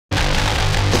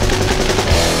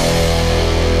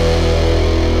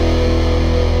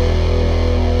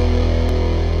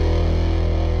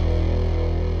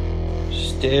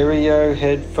stereo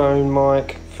headphone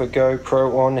mic for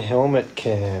GoPro on helmet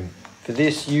cam. For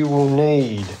this you will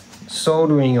need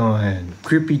soldering iron,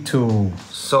 grippy tool,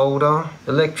 solder,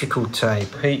 electrical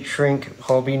tape, heat shrink,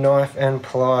 hobby knife and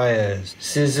pliers,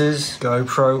 scissors,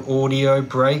 GoPro audio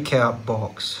breakout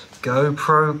box,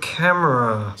 GoPro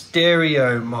camera,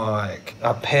 stereo mic,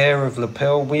 a pair of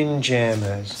lapel wind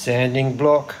jammers, sanding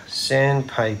block,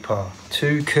 sandpaper,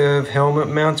 2 curve helmet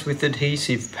mounts with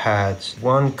adhesive pads,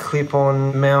 1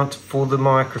 clip-on mount for the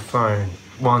microphone,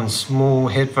 1 small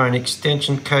headphone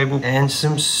extension cable and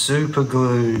some super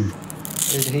glue,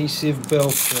 adhesive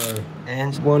Velcro,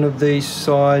 and one of these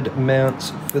side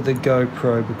mounts for the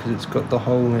GoPro because it's got the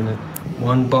hole in it.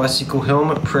 1 bicycle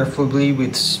helmet, preferably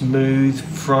with smooth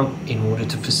front in order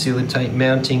to facilitate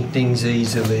mounting things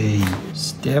easily.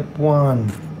 Step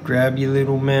 1, grab your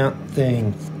little mount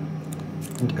thing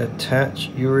and attach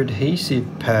your adhesive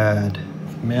pad.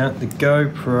 Mount the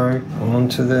GoPro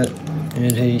onto the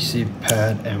adhesive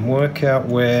pad and work out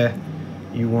where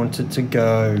you want it to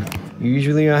go.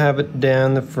 Usually I have it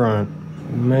down the front.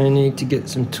 You may need to get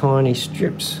some tiny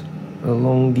strips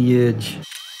along the edge.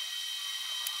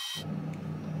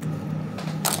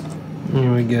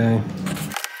 There we go.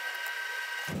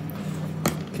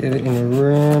 Get it in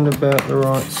around about the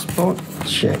right spot.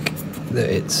 Check that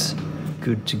it's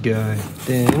good to go.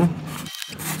 Then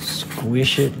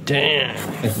squish it down.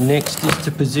 And next is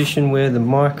to position where the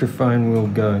microphone will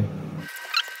go.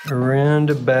 Around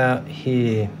about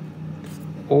here.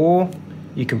 Or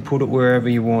you can put it wherever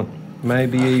you want.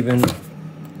 Maybe even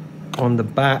on the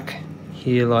back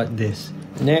here like this.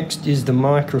 Next is the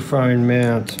microphone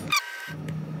mount.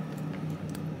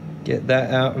 Get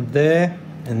that out of there,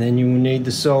 and then you will need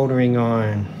the soldering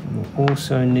iron. You'll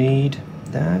also need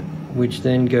that, which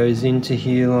then goes into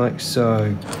here like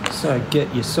so. So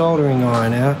get your soldering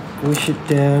iron out, push it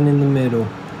down in the middle.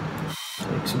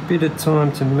 Takes a bit of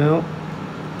time to melt.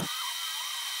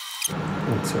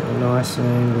 It's at a nice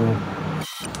angle.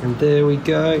 And there we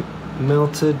go,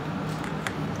 melted.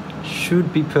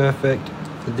 Should be perfect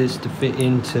for this to fit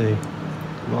into,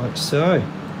 like so.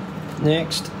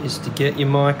 Next is to get your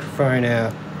microphone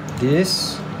out.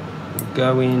 This will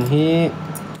go in here,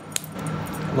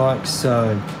 like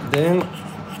so. Then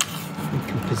you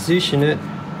can position it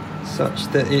such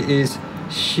that it is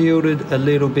shielded a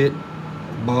little bit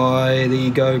by the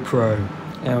GoPro.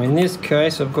 Now in this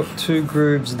case I've got 2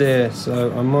 grooves there,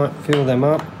 so I might fill them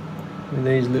up with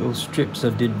these little strips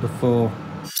I did before.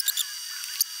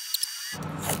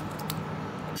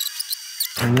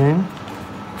 And then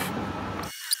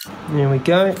there we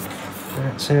go,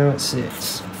 that's how it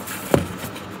sits.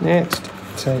 Next,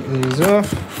 take these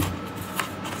off.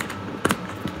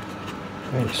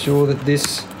 Make sure that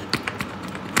this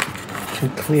can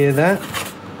clear that.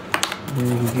 And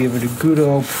you can give it a good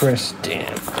old press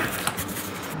down.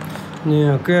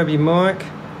 Now grab your mic,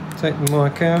 take the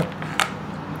mic out,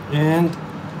 and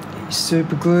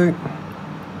super glue,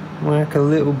 whack a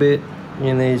little bit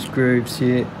in these grooves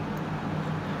here.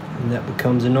 And that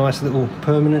becomes a nice little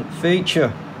permanent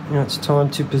feature. Now it's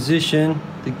time to position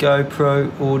the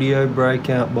GoPro audio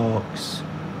breakout box.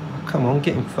 Oh, come on,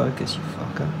 get in focus, you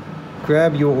fucker.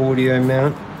 Grab your audio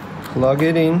mount, plug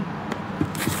it in,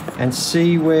 and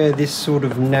see where this sort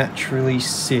of naturally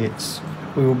sits.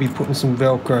 We will be putting some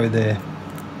Velcro there.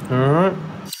 Alright.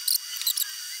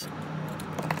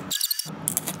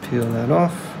 Peel that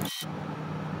off.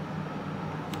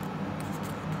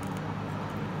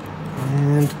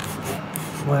 And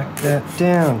whack that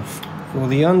down. For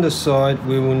the underside,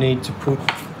 we will need to put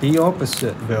the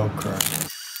opposite Velcro.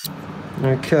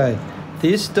 Okay,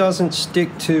 this doesn't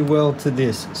stick too well to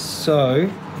this, so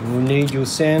you will need your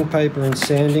sandpaper and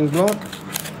sanding block.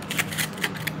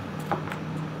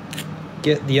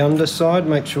 Get the underside,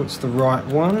 make sure it's the right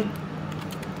one,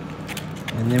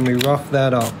 and then we rough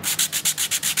that up.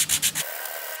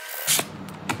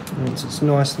 Once it's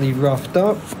nicely roughed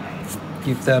up,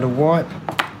 give that a wipe,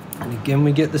 and again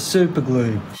we get the super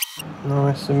glue.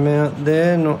 Nice amount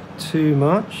there, not too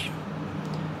much,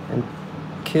 and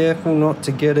careful not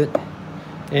to get it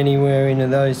anywhere into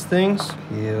those things.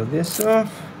 Peel this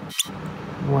off,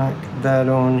 whack that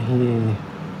on here.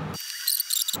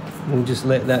 We'll just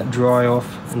let that dry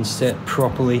off and set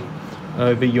properly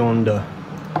over yonder.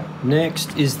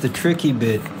 Next is the tricky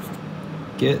bit.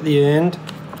 Get the end,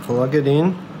 plug it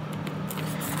in,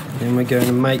 and then we're going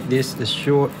to make this as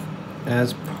short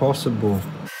as possible.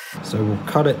 So we'll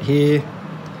cut it here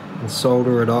and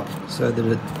solder it up so that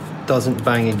it doesn't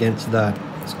bang against that.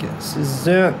 Let's get the scissors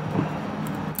out.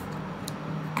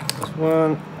 There's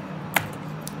one.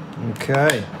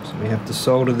 Okay, so we have to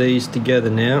solder these together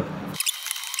now.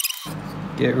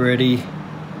 Get ready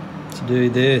to do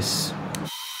this.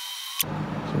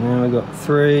 So now we've got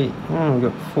 3, we've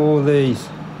got 4 of these.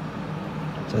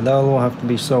 So they'll all have to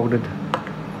be soldered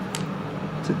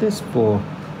to this 4.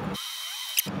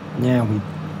 Now we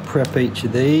prep each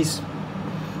of these.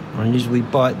 I usually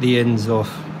bite the ends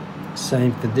off.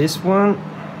 Same for this one.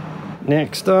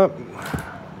 Next up,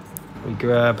 we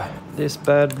grab this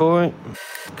bad boy,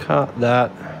 cut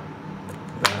that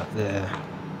about there.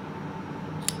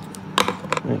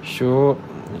 Make sure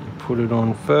that you put it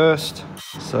on first,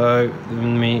 so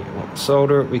when we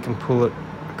solder it, we can pull it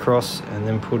across and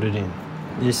then put it in.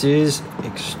 This is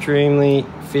extremely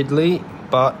fiddly,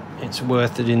 but it's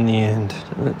worth it in the end.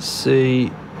 So let's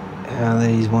see how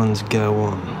these ones go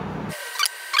on.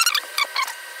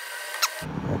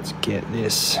 Let's get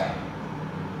this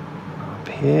up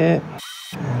here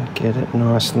and get it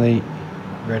nicely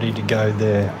ready to go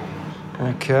there.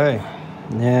 Okay,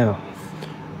 now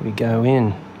we go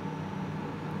in.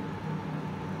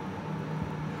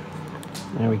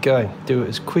 There we go. Do it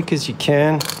as quick as you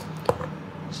can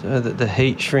so that the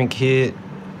heat shrink here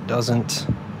doesn't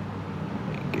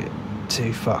get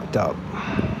too fucked up.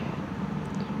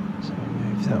 So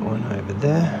move that one over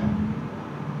there.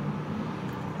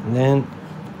 And then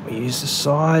we use the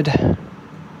side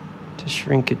to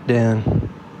shrink it down.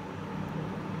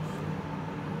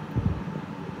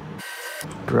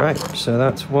 Great, so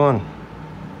that's one.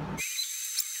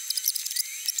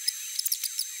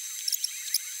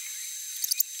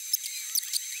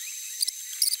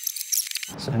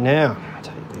 So now,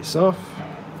 take this off.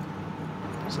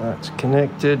 So that's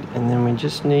connected, and then we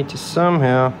just need to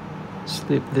somehow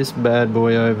slip this bad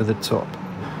boy over the top.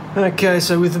 Okay,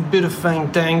 so with a bit of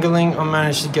fang dangling, I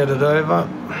managed to get it over.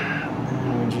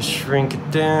 And we just shrink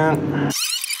it down.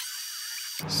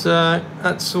 So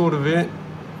that's sort of it.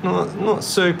 Not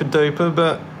super duper,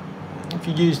 but if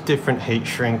you use different heat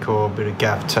shrink or a bit of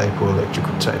gaff tape or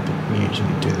electrical tape, it will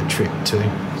usually do the trick too.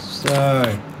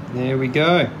 So there we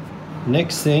go.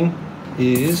 Next thing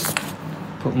is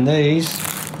putting these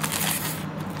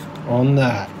on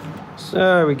that.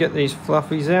 So we get these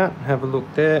fluffies out, have a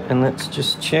look there, and let's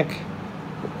just check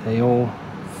that they all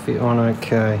fit on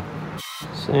okay.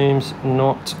 Seems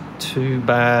not too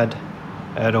bad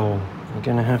at all. We're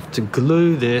gonna have to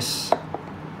glue this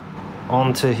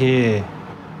onto here,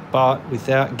 but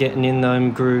without getting in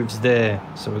them grooves there.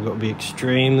 So we've got to be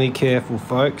extremely careful,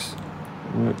 folks.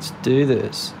 Let's do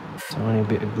this. Tiny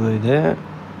bit of glue there,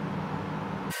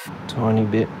 tiny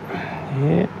bit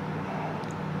here.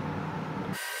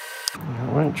 It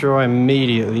won't dry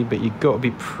immediately, but you've got to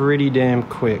be pretty damn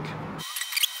quick.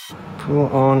 Pull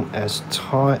it on as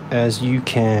tight as you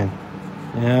can.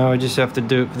 Now I just have to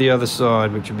do it for the other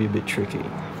side, which will be a bit tricky.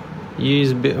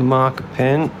 Use a bit of marker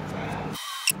pen.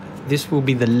 This will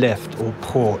be the left or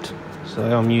port,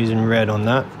 so I'm using red on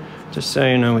that, just so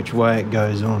you know which way it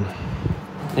goes on.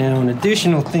 Now an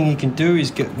additional thing you can do is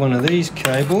get one of these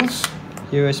cables,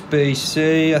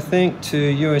 USB-C I think to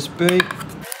USB,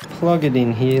 plug it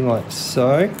in here like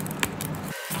so,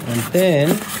 and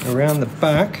then around the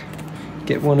back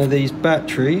get one of these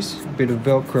batteries, a bit of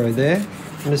Velcro there,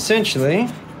 and essentially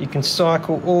you can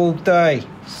cycle all day.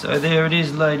 So there it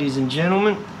is, ladies and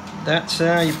gentlemen, that's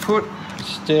how you put a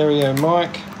stereo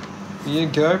mic for your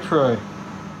GoPro.